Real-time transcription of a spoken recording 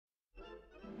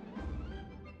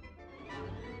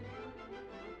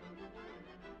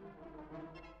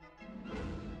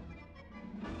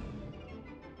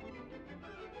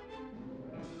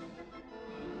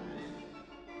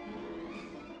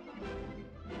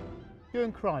Hue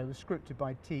and Cry was scripted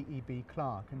by T.E.B.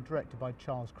 Clarke and directed by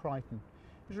Charles Crichton.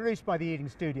 It was released by the Ealing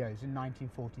Studios in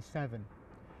 1947.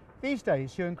 These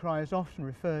days, Hue and Cry is often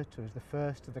referred to as the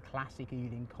first of the classic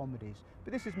Ealing comedies,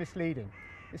 but this is misleading.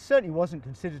 It certainly wasn't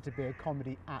considered to be a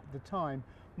comedy at the time,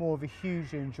 more of a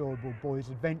hugely enjoyable boys'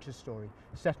 adventure story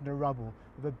set in the rubble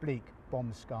of a bleak,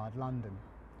 bomb-scarred London.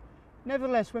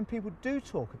 Nevertheless, when people do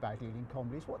talk about Ealing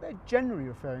comedies, what they're generally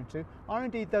referring to are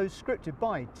indeed those scripted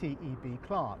by T.E.B.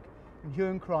 Clarke, and Hue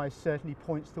and Cry certainly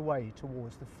points the way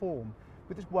towards the form,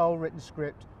 with its well-written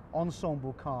script,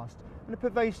 ensemble cast, and a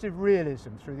pervasive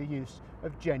realism through the use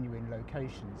of genuine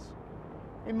locations.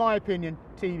 In my opinion,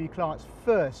 T.E.B. Clarke's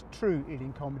first true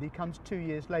Ealing comedy comes 2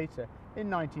 years later, in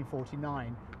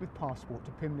 1949, with Passport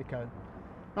to Pimlico.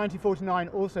 1949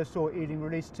 also saw Ealing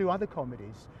release two other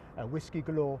comedies, Whiskey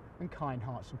Galore and Kind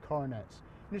Hearts and Coronets,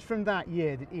 and it's from that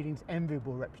year that Ealing's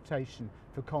enviable reputation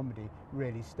for comedy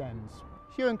really stems.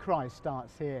 Hue and Cry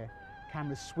starts here.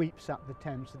 Camera sweeps up the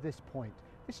Thames to this point.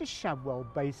 This is Shadwell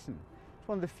Basin. It's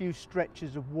one of the few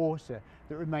stretches of water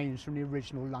that remains from the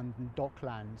original London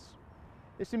docklands.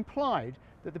 It's implied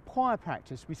that the choir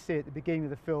practice we see at the beginning of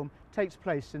the film takes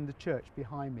place in the church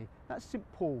behind me. That's St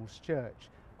Paul's Church,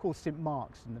 called St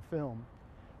Mark's in the film.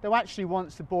 Though actually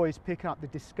once the boys pick up the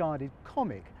discarded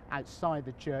comic outside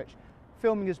the church,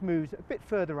 filming has moved a bit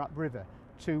further upriver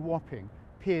to Wapping,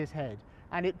 Piers Head,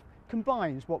 and it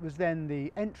combines what was then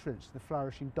the entrance to the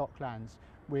flourishing docklands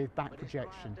with back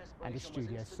projection and a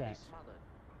studio set.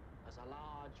 As a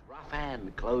large rough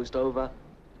hand closed over.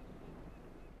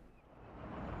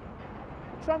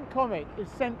 The Trump comic is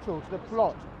central to the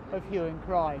plot of Hue and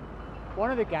Cry.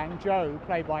 One of the gang, Joe,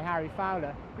 played by Harry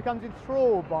Fowler, becomes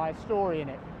enthralled by a story in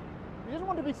it. He doesn't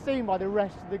want to be seen by the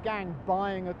rest of the gang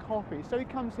buying a copy, so he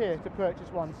comes here to purchase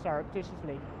one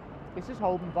surreptitiously. This is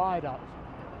Holborn Viaduct.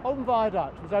 Holborn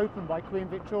Viaduct was opened by Queen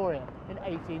Victoria in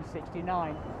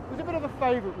 1869. It was a bit of a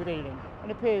favourite with Ealing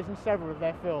and appears in several of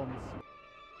their films.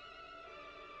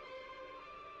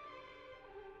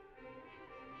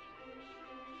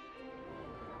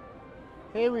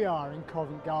 Here we are in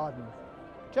Covent Garden.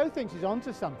 Joe thinks he's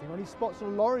onto something when he spots a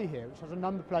lorry here which has a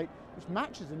number plate which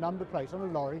matches the number plate on a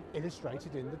lorry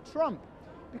illustrated in the Trump.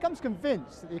 He becomes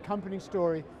convinced that the accompanying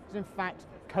story is in fact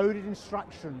coded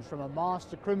instructions from a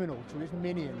master criminal to his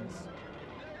minions.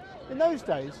 In those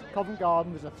days, Covent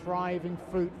Garden was a thriving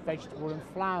fruit, vegetable and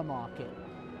flower market,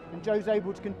 and Joe's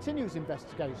able to continue his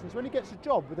investigations when he gets a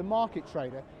job with a market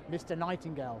trader, Mr.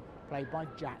 Nightingale, played by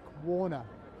Jack Warner.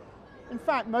 In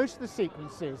fact, most of the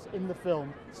sequences in the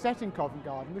film set in Covent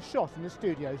Garden were shot in the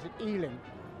studios at Ealing,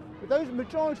 but the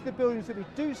majority of the buildings that we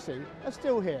do see are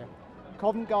still here.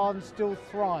 Covent Garden still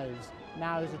thrives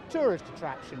now as a tourist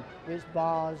attraction with its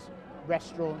bars,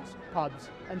 restaurants, pubs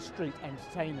and street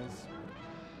entertainers.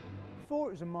 Before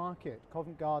it was a market,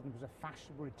 Covent Garden was a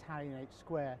fashionable Italianate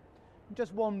square, and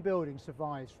just one building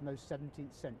survives from those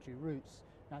 17th century roots.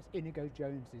 That's Inigo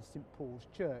Jones's St Paul's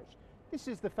Church. This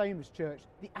is the famous church,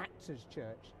 the Actors'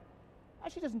 Church.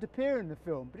 Actually doesn't appear in the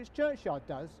film, but its churchyard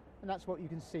does, and that's what you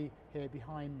can see here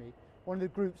behind me. One of the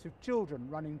groups of children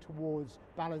running towards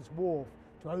Ballard's Wharf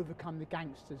to overcome the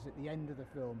gangsters at the end of the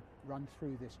film run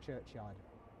through this churchyard.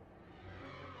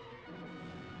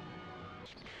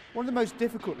 One of the most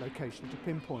difficult locations to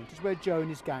pinpoint is where Joe and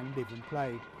his gang live and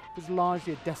play. It was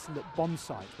largely a desolate bomb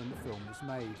site when the film was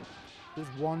made. There's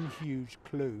one huge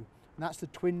clue, and that's the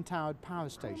twin-towered power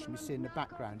station we see in the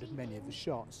background of many of the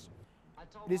shots.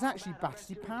 It is actually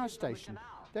Battersea Power Station.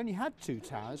 They only had two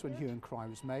towers when Hue and Cry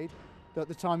was made, though at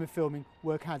the time of filming,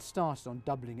 work had started on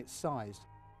doubling its size.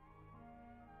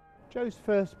 Joe's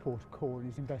first port of call in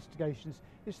his investigations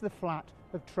is the flat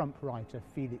of Trump writer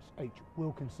Felix H.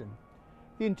 Wilkinson.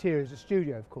 The interior is a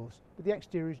studio, of course, but the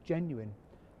exterior is genuine.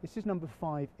 This is number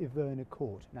 5 Iverna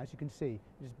Court, and as you can see,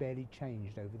 it has barely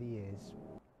changed over the years.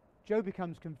 Joe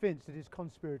becomes convinced that his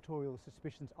conspiratorial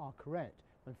suspicions are correct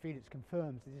when Felix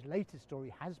confirms that his latest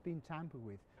story has been tampered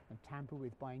with, and tampered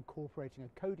with by incorporating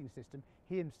a coding system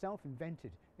he himself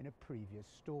invented in a previous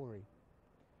story.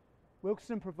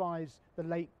 Wilkinson provides the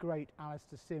late great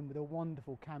Alistair Sim with a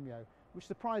wonderful cameo, which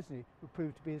surprisingly would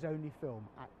prove to be his only film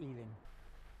at Ealing.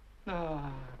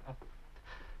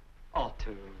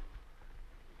 Otto.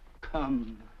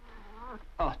 Come,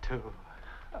 Otto.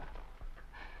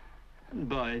 And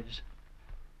boys,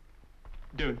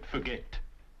 don't forget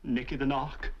Nicky the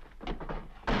Knock.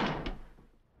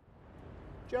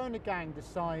 Joe and the gang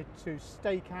decide to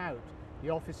stake out the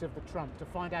office of the Trump to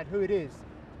find out who it is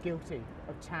guilty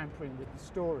of tampering with the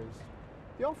stories.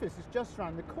 The office is just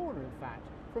around the corner, in fact,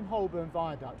 from Holborn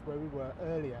Viaduct where we were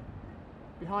earlier.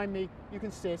 Behind me you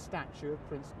can see a statue of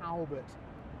Prince Albert.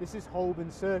 This is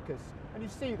Holborn Circus, and you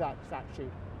see that statue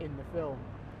in the film.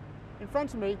 In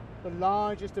front of me, the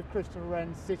largest of Christopher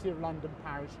Wren's City of London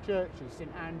parish churches,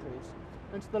 St Andrews,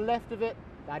 and to the left of it,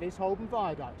 that is Holborn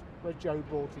Viaduct, where Joe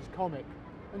bought his comic,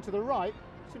 and to the right,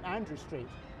 St Andrew Street,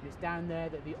 and it's down there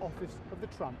that the office of the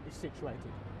Trump is situated.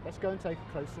 Let's go and take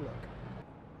a closer look.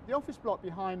 The office block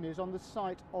behind me is on the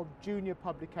site of Junior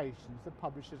Publications, the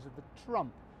publishers of the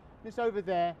Trump. And it's over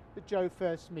there that Joe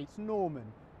first meets Norman,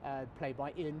 played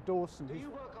by Ian Dawson, who's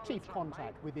chief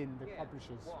contact within the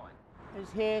publishers. And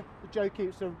it's here that Joe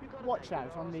keeps a watch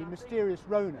out on the mysterious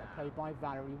Rona, played by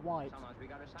Valerie White.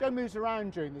 Joe moves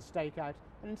around during this stakeout,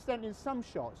 and instead in some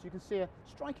shots you can see a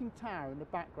striking tower in the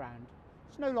background.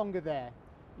 It's no longer there.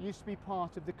 It used to be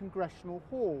part of the Congressional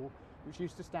Hall, which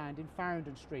used to stand in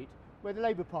Farringdon Street, where the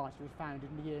Labour Party was founded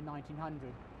in the year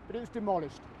 1900, but it was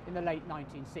demolished in the late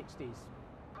 1960s.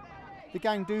 The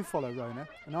gang do follow Rona,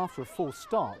 and after a false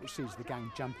start, which sees the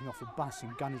gang jumping off a bus in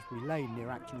Gunnersbury Lane near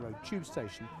Acton Road Tube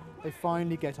Station, they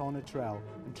finally get on a trail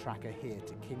and track her here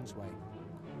to Kingsway.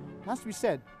 It has to be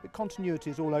said that continuity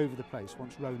is all over the place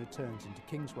once Rona turns into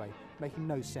Kingsway, making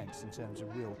no sense in terms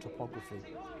of real topography.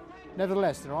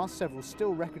 Nevertheless, there are several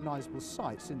still recognisable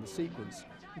sites in the sequence,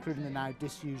 including the now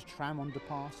disused tram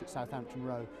underpass at Southampton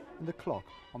Row and the clock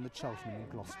on the Cheltenham and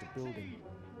Gloucester building.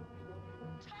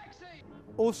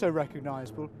 Also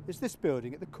recognisable is this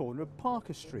building at the corner of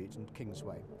Parker Street and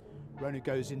Kingsway. Rona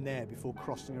goes in there before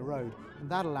crossing a road, and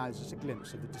that allows us a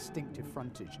glimpse of the distinctive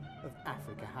frontage of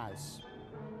Africa House.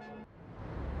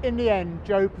 In the end,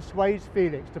 Joe persuades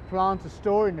Felix to plant a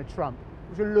store in the Trump,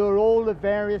 which will lure all the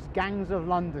various gangs of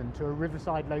London to a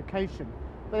riverside location,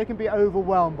 where they can be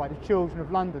overwhelmed by the children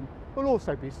of London, who will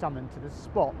also be summoned to the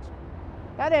spot.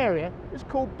 That area is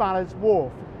called Ballard's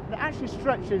Wharf, and it actually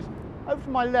stretches over to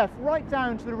my left, right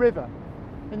down to the river.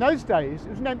 In those days, it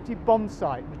was an empty bomb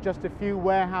site with just a few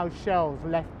warehouse shells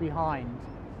left behind.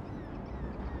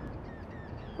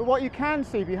 But what you can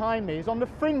see behind me is on the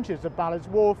fringes of Ballard's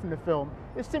Wharf in the film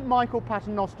is St Michael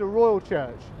Paternoster Royal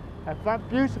Church, a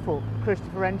beautiful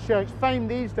Christopher Wren church, famed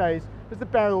these days as the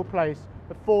burial place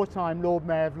of four-time Lord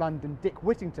Mayor of London Dick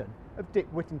Whittington, of Dick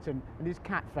Whittington and his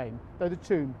cat fame, though the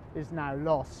tomb is now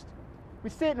lost. We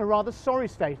see it in a rather sorry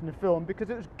state in the film because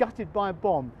it was gutted by a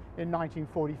bomb in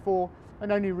 1944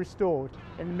 and only restored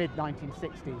in the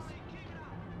mid-1960s.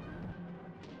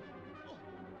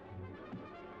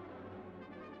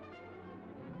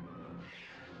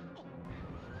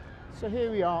 So here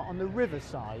we are on the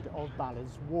riverside of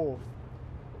Ballard's Wharf.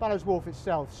 Ballard's Wharf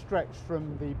itself stretched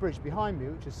from the bridge behind me,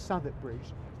 which is Southwark Bridge,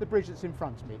 to the bridge that's in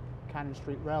front of me, Cannon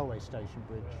Street Railway Station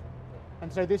Bridge.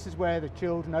 And so this is where the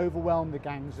children overwhelm the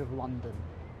gangs of London.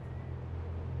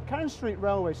 Cannon Street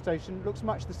Railway Station looks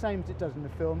much the same as it does in the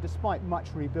film, despite much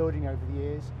rebuilding over the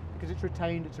years, because it's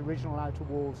retained its original outer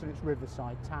walls and its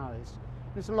riverside towers.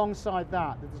 And it's alongside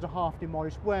that there's a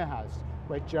half-demolished warehouse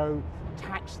where Joe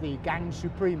attacks the gang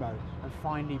supremo and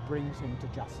finally brings him to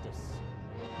justice.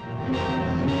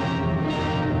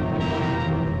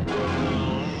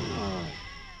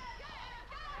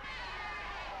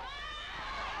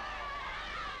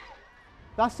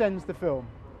 Thus ends the film.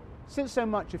 Since so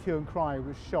much of Hue and Cry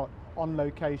was shot on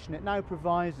location, it now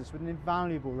provides us with an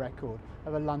invaluable record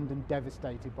of a London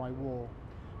devastated by war.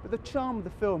 But the charm of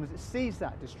the film is it sees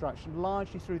that destruction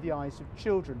largely through the eyes of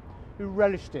children who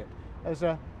relished it as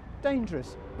a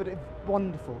dangerous but a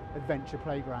wonderful adventure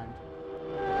playground.